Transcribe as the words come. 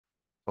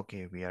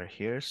Okay, we are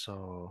here,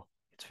 so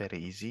it's very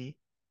easy.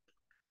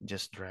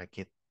 Just drag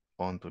it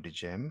onto the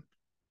gem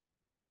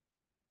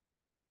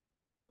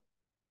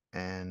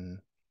and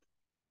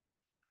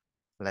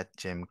let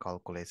gem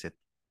calculate it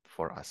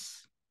for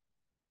us.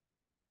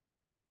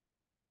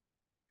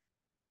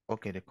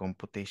 Okay, the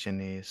computation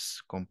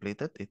is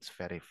completed. It's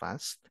very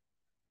fast.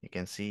 You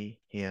can see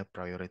here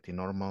priority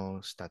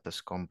normal,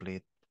 status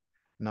complete.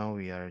 Now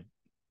we are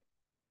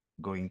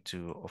going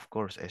to, of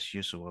course, as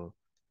usual,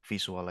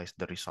 visualize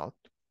the result.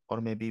 Or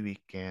maybe we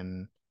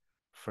can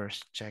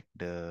first check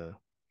the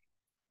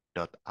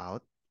dot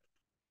out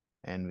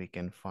and we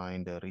can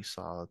find the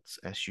results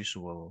as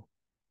usual.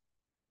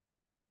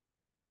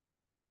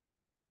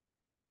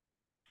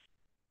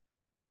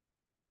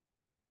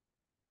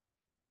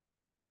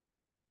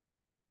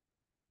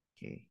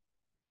 Okay,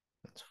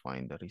 let's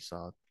find the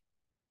result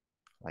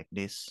like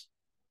this,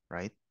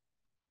 right?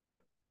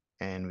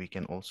 And we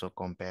can also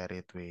compare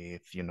it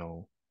with,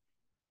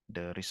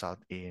 the result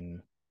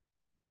in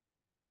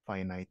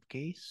finite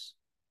case.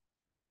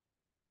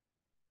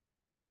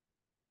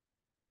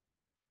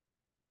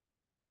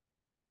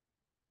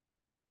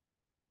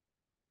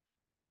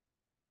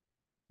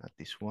 Not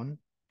this one.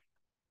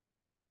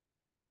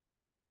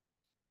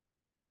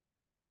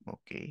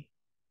 Okay.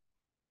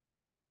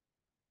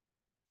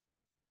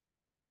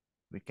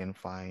 We can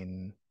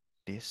find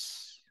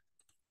this.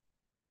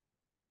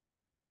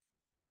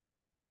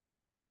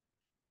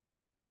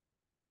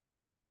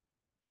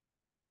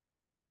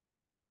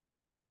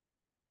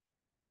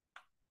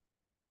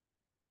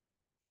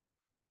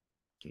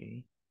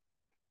 Okay.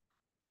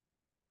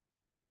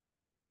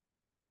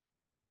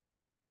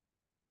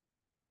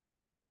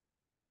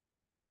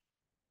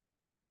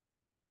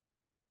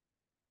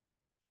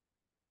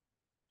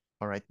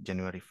 All right,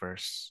 January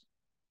 1st,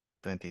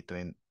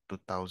 2020,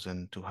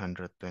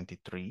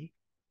 2223.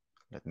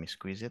 Let me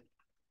squeeze it.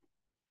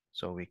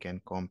 So we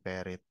can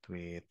compare it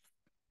with,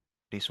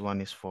 this one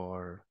is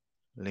for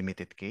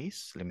limited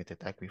case, limited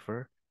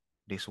aquifer.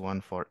 This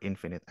one for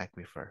infinite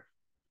aquifer.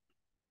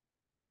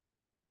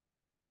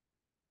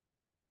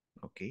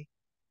 Okay.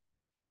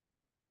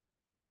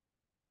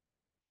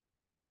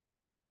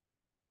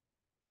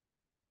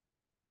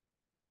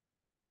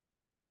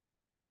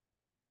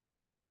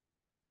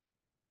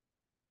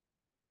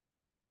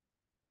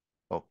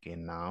 Okay,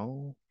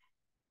 now,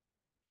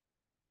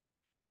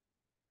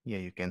 yeah,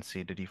 you can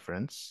see the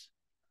difference.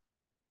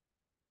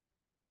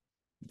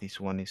 This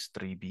one is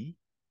 3B,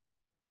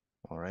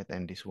 all right,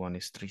 and this one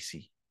is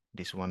 3C.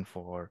 This one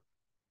for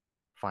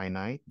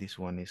finite, this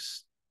one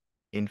is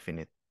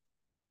infinite.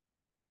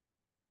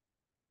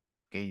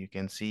 Okay, you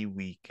can see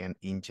we can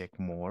inject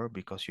more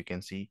because you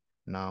can see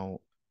now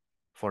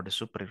for the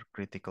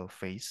supercritical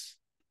phase,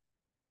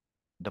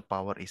 the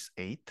power is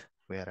 8,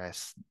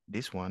 whereas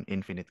this one,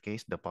 infinite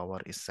case, the power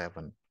is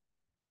 7.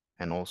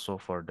 And also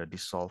for the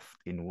dissolved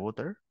in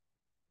water,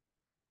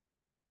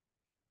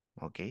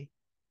 okay?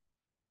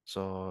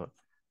 So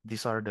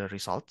these are the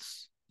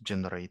results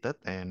generated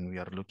and we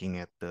are looking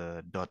at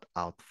the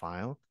 .out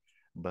file.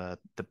 But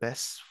the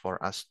best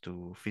for us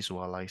to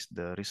visualize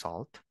the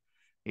result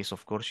is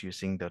of course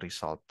using the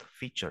result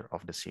feature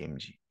of the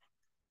CMG.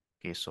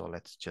 Okay, so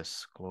let's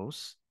just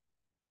close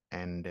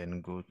and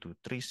then go to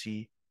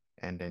 3C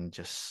and then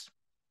just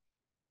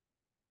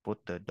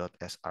put the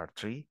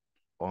 .sr3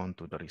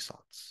 onto the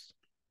results.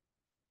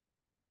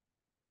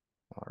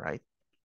 All right.